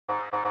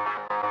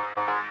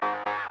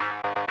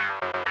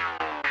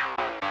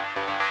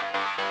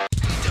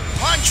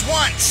punch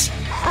once!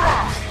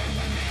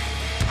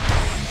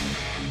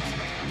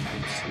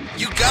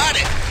 You got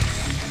it!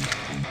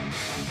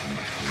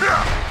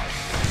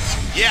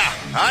 Yeah,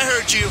 I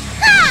heard you.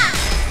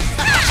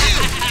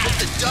 You with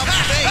the dumb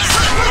face!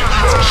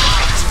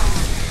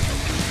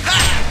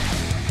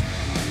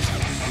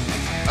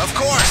 Of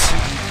course!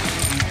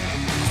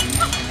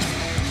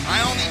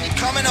 I only need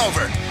coming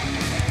over.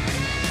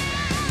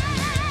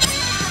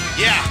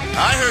 Yeah,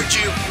 I heard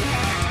you.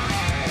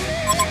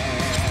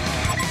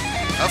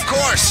 Of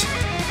course.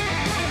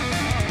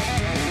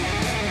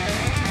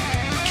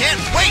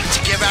 Can't wait to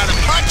give out a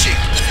punching.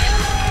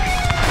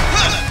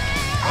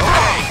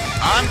 Okay,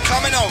 I'm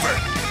coming over.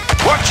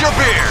 Watch your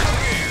beard.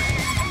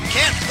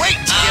 Can't wait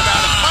to give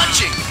out a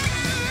punching.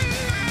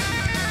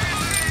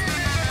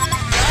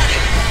 Got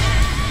it.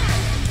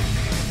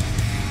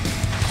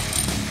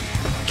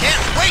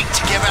 Can't wait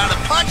to give out a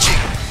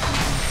punching.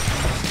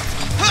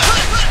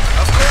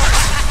 Of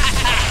course.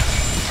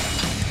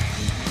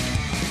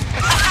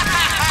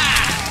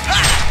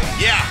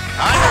 Yeah,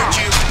 I heard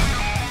you.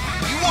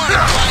 You want to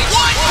fight?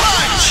 One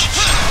punch!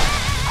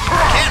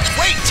 Can't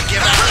wait to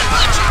give out a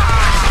punching.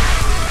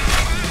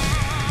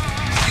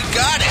 You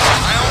got it.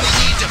 I only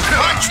need to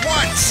punch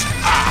once.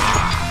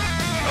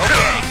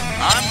 Okay,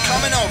 I'm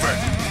coming over.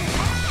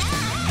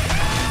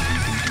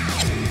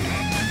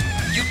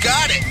 You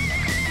got it.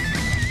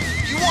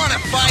 You want to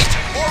fight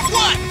or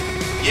what?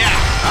 Yeah,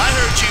 I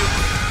heard you.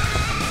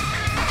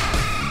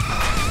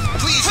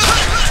 Please don't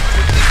die too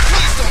quickly.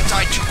 Please don't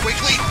die too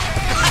quickly.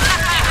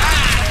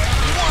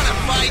 You want to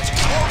fight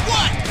or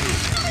what?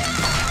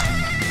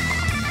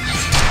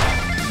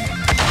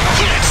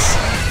 Yes!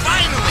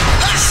 Finally!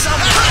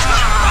 Someone!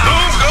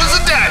 Boom goes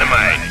the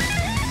dynamite.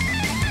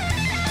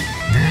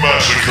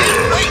 Massacre.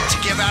 Can't wait to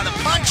give out a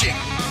punching.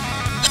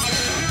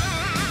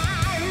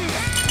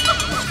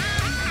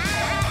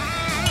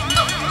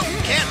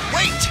 Can't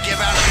wait to give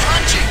out a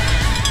punching.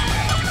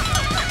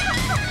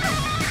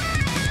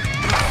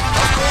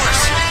 Of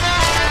course.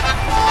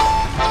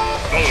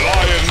 The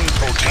lion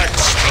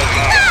protects the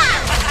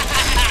lamb.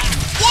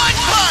 One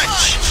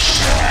punch!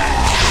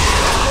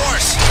 Of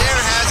course,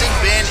 there hasn't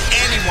been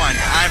anyone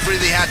I've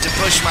really had to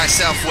push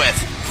myself with.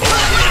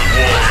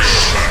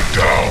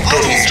 Down.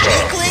 All these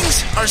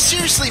weaklings are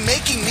seriously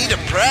making me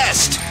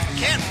depressed.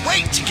 Can't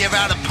wait to give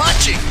out a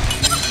punching.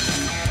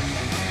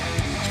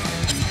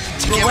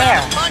 Give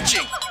out a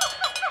punching.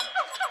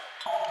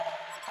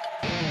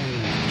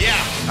 Yeah,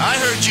 I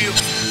heard you.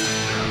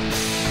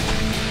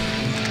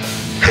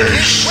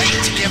 Can't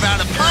wait to give out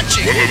a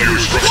punching.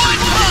 One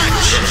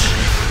punch!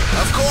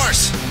 Of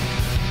course.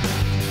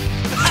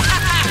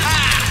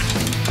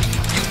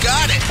 You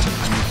got it.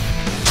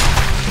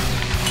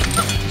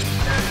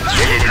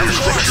 One of your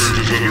structures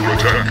is under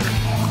attack.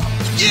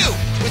 You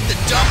with the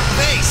dumb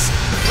face.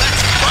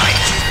 Let's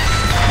fight.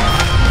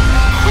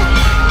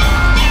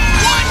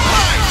 One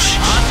punch.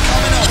 I'm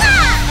coming over.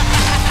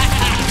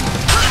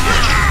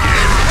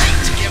 Can't wait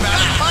to give out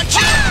a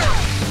punching.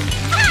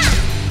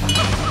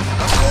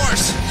 Of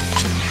course.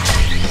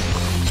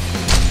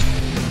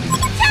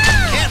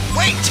 Can't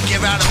wait to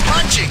give out a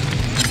punching.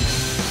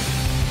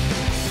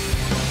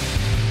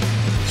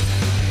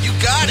 You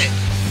got it.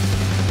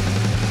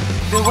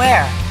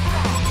 Beware.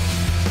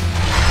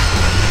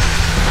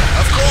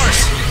 Of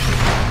course.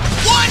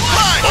 One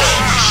punch!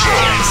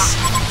 Yes!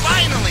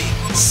 Finally,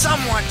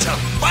 someone to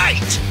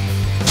fight.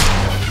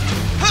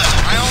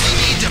 I only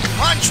need to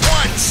punch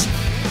once.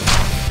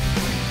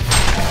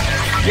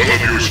 One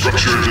of your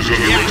structures is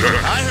under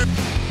attack. I heard.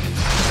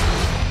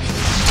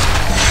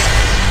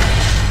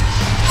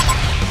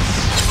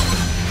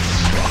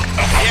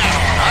 Yeah,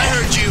 I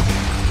heard you.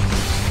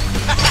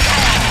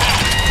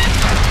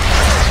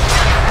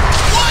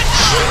 One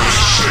punch!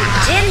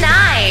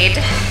 Denied.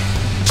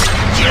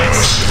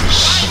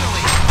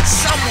 Finally,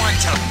 someone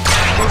to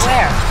fight.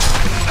 Beware.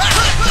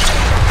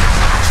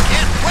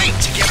 Can't wait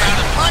to give out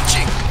a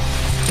punching.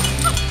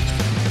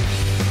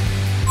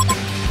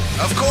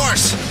 Of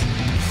course.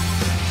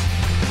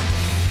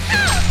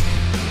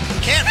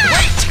 Can't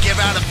wait to give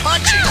out a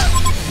punching.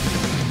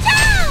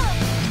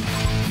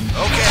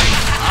 Okay,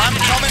 I'm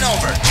coming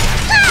over.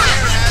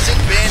 There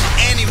hasn't been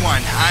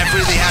anyone I've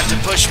really had to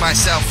push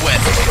myself with.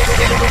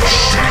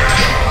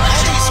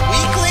 All these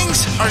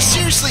weaklings are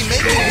seriously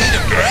making me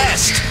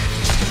depressed.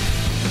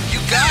 You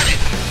got it.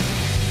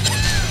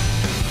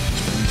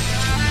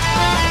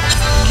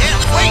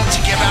 Can't wait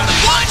to give out a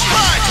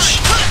punch.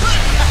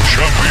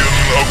 Champion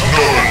of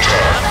Newerth.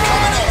 I'm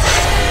coming over.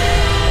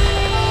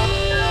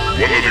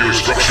 One of your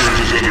structures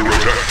is under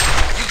attack.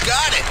 You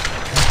got it.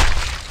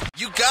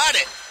 You got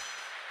it.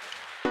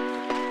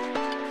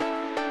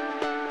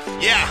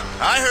 Yeah,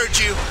 I heard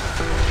you.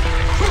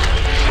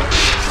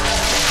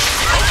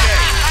 Okay,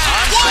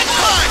 I'm one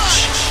punch.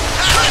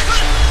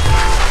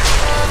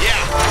 Yeah,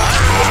 I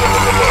heard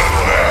you.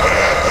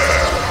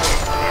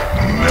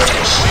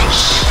 Nemesis.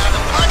 Out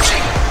of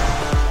punching.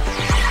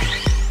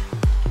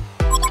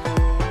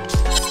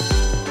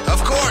 Of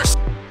course.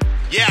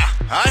 Yeah,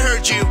 I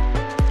heard you.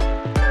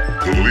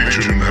 The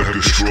Legion have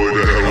destroyed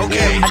a Hellborn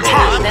Okay, Attack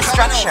tower. the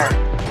structure.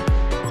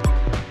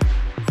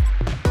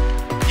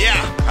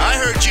 I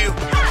heard you.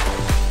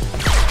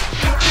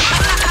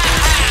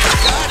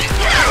 Got it.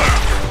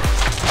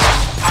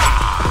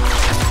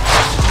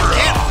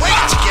 Can't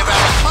wait to give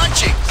out a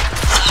punching.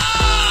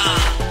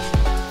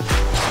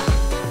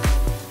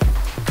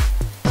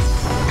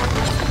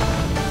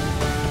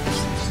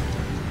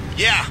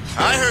 Yeah,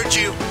 I heard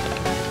you.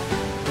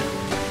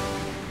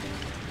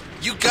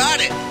 You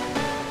got it.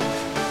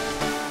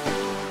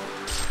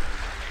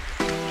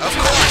 Of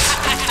course.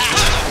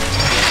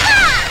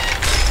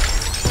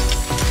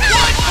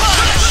 One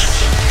punch!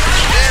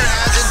 There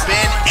hasn't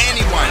been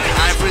anyone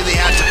I've really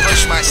had to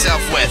push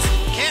myself with.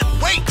 Can't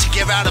wait to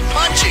give out a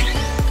punching.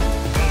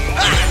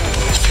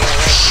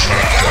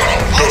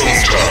 All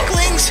these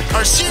weaklings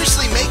are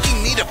seriously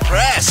making me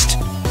depressed.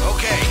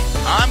 Okay,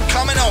 I'm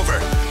coming over.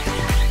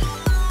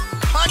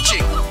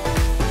 Punching.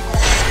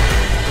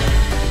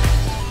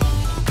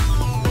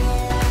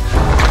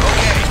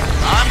 Okay,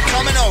 I'm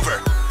coming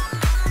over.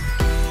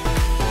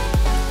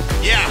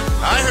 Yeah,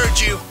 I heard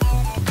you.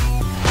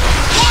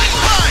 One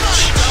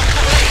punch!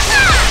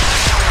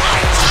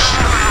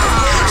 Of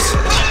course.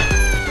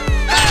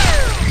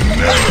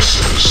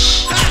 Nemesis.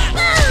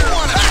 You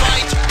wanna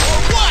fight or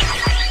what?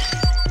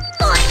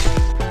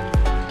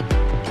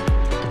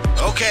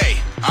 Okay,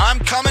 I'm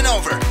coming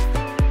over.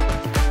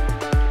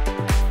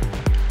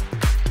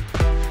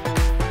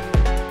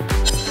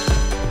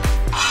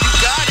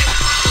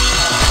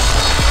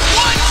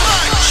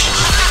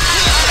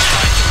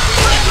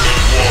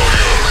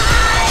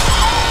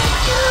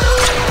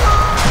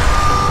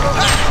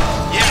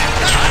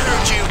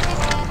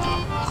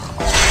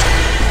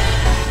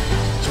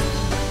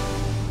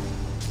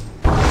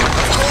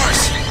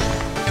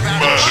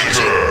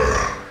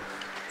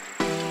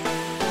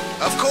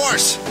 Of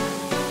course.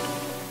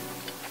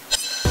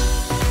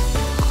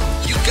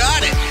 You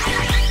got it.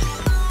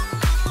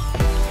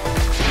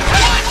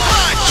 One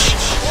punch!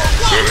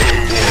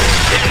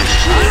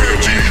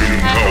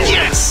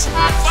 Yes!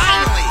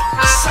 Finally!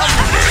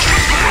 Someone!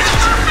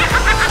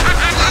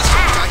 Please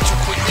don't die too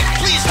quickly.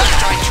 Please don't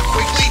die too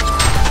quickly.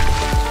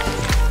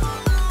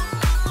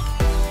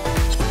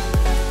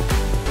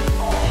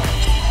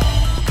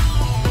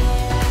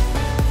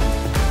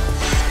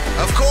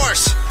 Of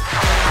course.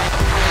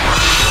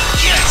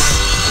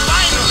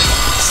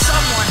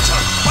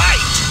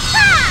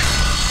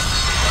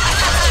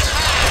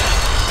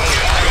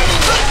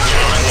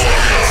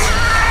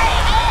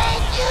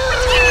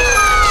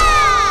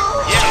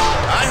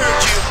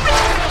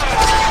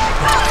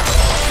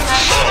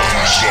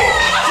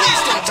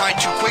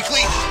 Too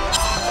quickly.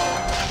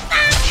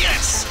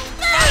 Yes,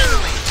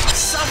 finally,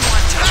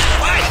 someone to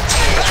fight.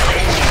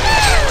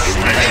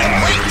 Can't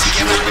wait to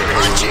give up the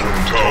punching.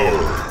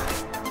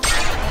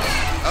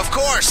 Of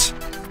course.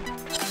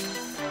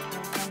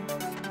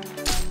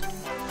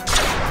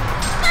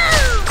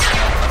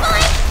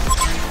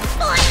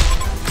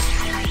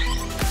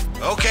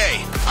 Okay,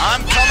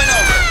 I'm coming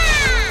over.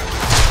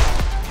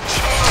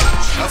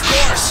 Of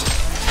course.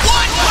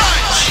 One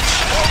punch.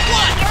 Or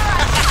what?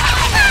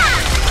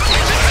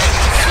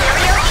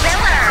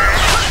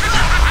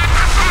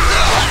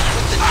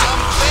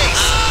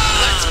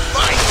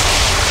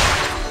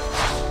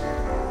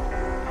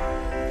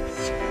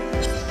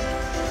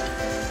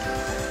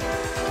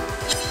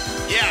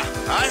 Yeah,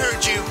 I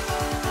heard you.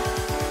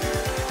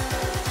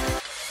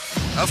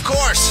 Of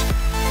course.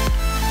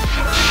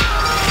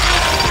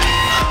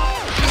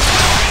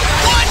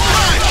 One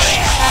punch!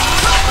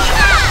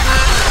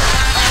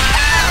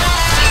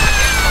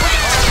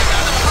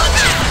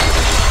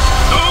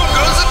 Boom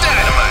goes the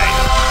dynamite.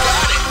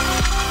 Got it.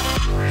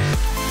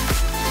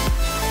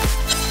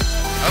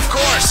 Of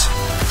course.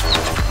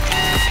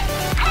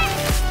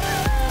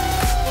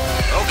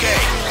 Okay,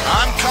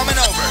 I'm coming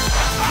over.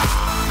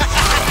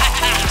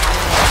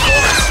 Of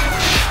course.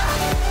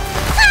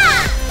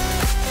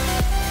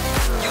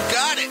 You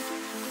got it.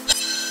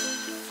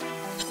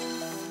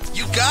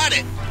 You got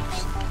it.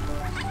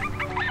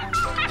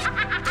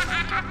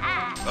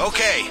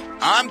 Okay,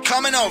 I'm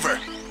coming over.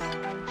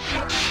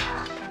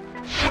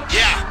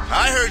 Yeah,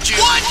 I heard you.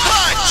 One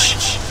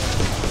punch!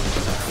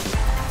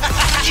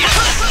 Yes!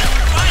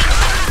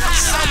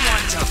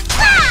 Someone to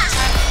fight.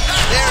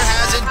 There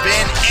hasn't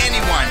been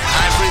anyone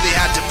I've really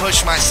had to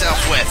push myself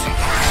with.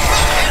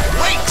 Can't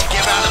wait to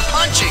give out a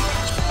punching.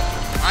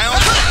 I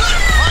only punch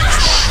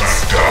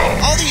once.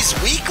 All these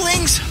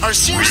weaklings are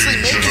seriously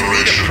making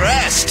me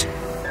depressed.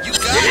 You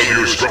got One it. of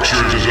your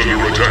structures is under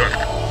attack.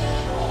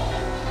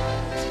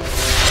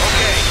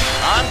 Okay,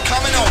 I'm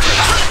coming over.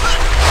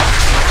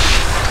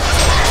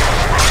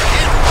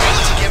 Can't wait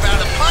to give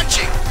out a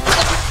punching.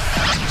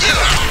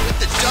 With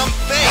the dumb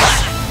face.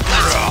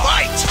 Let's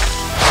fight.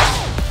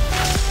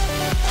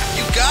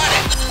 You got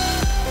it.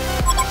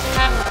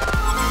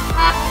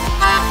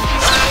 Of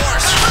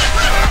course.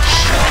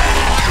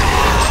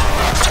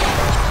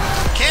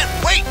 Can't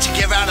wait to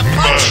give out a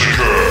punching.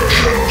 Massacre.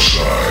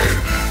 Genocide.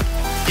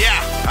 Yeah,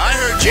 I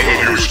heard you. One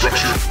of your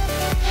structures.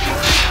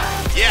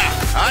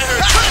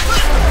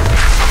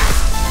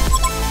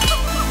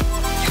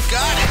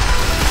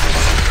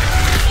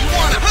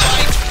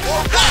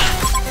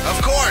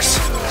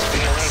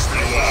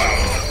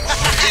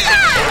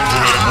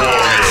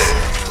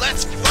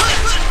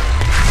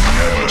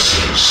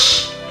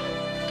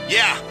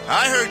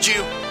 I heard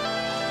you.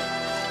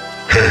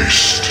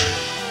 Haste.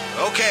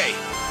 Okay.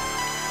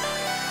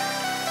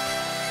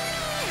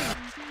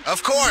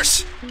 Of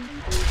course.